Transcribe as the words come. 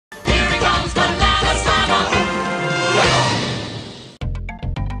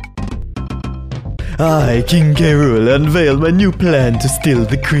I, King K. Rool, unveil my new plan to steal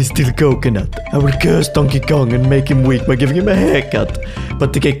the crystal coconut. I will curse Donkey Kong and make him weak by giving him a haircut.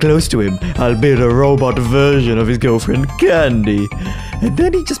 But to get close to him, I'll build a robot version of his girlfriend Candy. And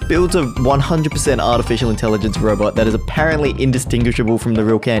then he just builds a 100% artificial intelligence robot that is apparently indistinguishable from the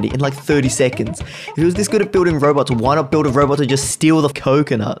real Candy in like 30 seconds. If he was this good at building robots, why not build a robot to just steal the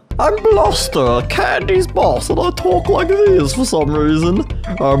coconut? I'm Bluster, Candy's boss, and I talk like this for some reason.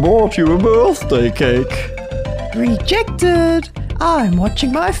 I brought you a birthday cake. Rejected. I'm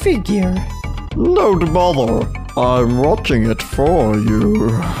watching my figure. Don't bother. I'm watching it for you.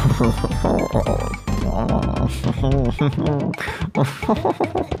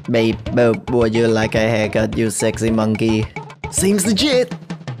 Babe, would you like a haircut, you sexy monkey? Seems legit.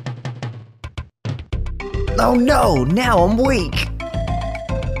 Oh no, now I'm weak.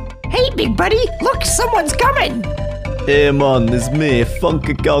 Hey, big buddy, look, someone's coming. Hey man, it's me,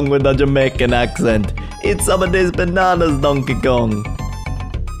 Funky Kong with a Jamaican accent. Eat some of these bananas, Donkey Kong.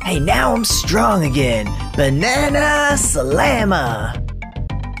 Hey, now I'm strong again. Banana Slammer.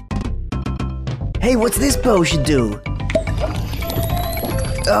 Hey, what's this potion do?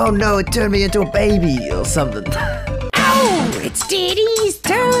 Oh no, it turned me into a baby or something. Oh, it's Diddy's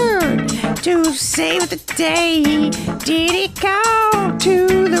turn to save the day. Diddy come to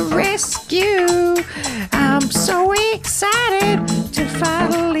the rescue. I'm so excited to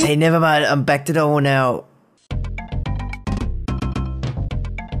finally... Hey, never mind, I'm back to normal now.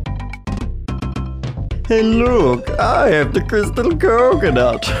 Hey look, I have the crystal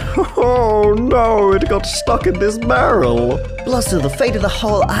coconut. Oh no, it got stuck in this barrel. Bluster, the fate of the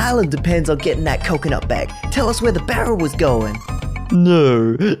whole island depends on getting that coconut back. Tell us where the barrel was going.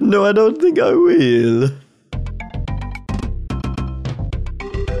 No, I don't think I will.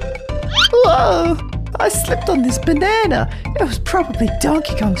 Whoa! I slipped on this banana. It was probably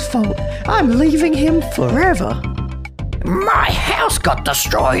Donkey Kong's fault. I'm leaving him forever. My house got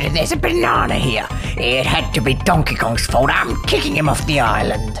destroyed and there's a banana here. It had to be Donkey Kong's fault. I'm kicking him off the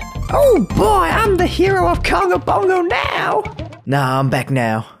island. Oh boy, I'm the hero of Congo Bongo now. Nah, I'm back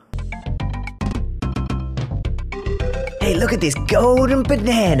now. Hey, look at this golden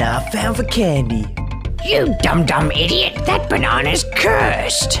banana I found for Candy. You dumb idiot. That banana's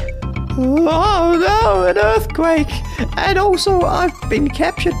cursed. Oh no, an earthquake. And also, I've been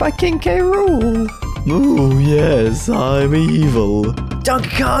captured by King K. Rool. Oh yes, I'm evil.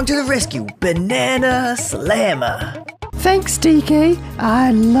 Donkey Kong to the rescue, Banana Slammer. Thanks, DK. I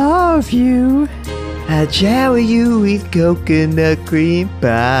love you. I shower you with coconut cream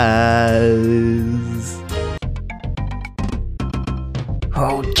pies.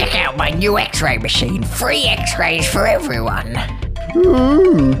 Oh, check out my new X-ray machine. Free X-rays for everyone.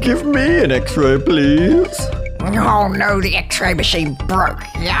 Ooh, give me an X-ray, please. Oh no, the X-ray machine broke.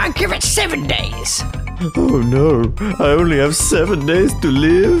 I'll give it 7 days. Oh no, I only have 7 days to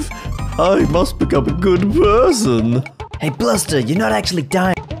live. I must become a good person. Hey Bluster, you're not actually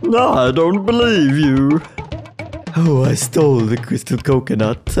dying. No, I don't believe you. Oh, I stole the crystal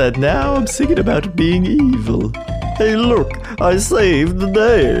coconut, and now I'm thinking about being evil. Hey look, I saved the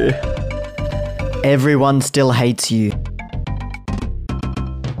day. Everyone still hates you.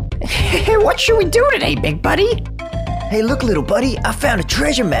 What should we do today, big buddy? Hey look, little buddy, I found a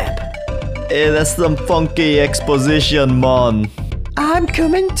treasure map. Hey, that's some funky exposition, man. I'm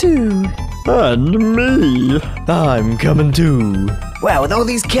coming too. And me. I'm coming too. Wow, with all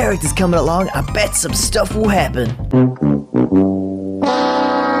these characters coming along, I bet some stuff will happen.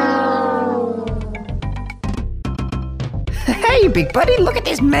 Hey, big buddy, look at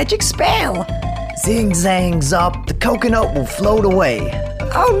this magic spell. Zing, zang, zop, the coconut will float away.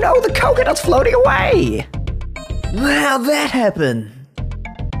 Oh no, the coconut's floating away. How'd that happen?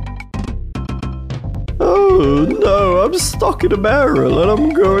 Oh no, I'm stuck in a barrel and I'm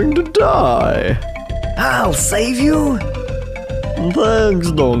going to die. I'll save you.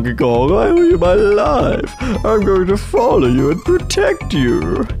 Thanks, Donkey Kong. I owe you my life. I'm going to follow you and protect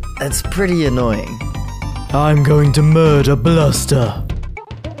you. That's pretty annoying. I'm going to murder Bluster.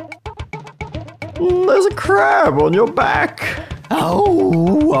 There's a crab on your back.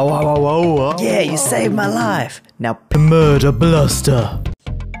 Oh. Yeah, you saved my life. Now murder Bluster.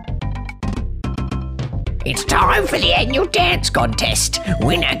 It's time for the annual dance contest.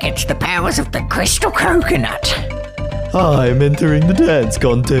 Winner gets the powers of the crystal coconut. I'm entering the dance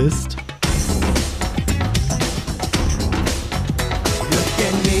contest. Look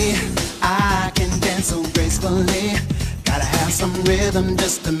at me, I can dance so gracefully. Gotta have some rhythm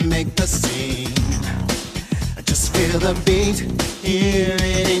just to make the scene. Just feel the beat, hear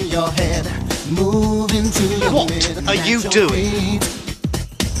it in your head. Move into your What are you doing?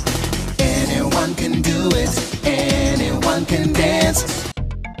 Anyone can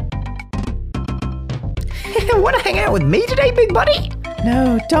You want to hang out with me today, big buddy?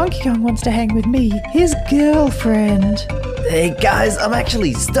 No, Donkey Kong wants to hang with me, his girlfriend. Hey guys, I'm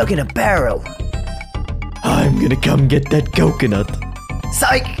actually stuck in a barrel. I'm gonna come get that coconut.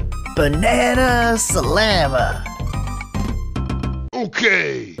 Psych! Banana Slammer.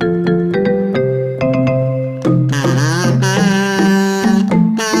 Okay.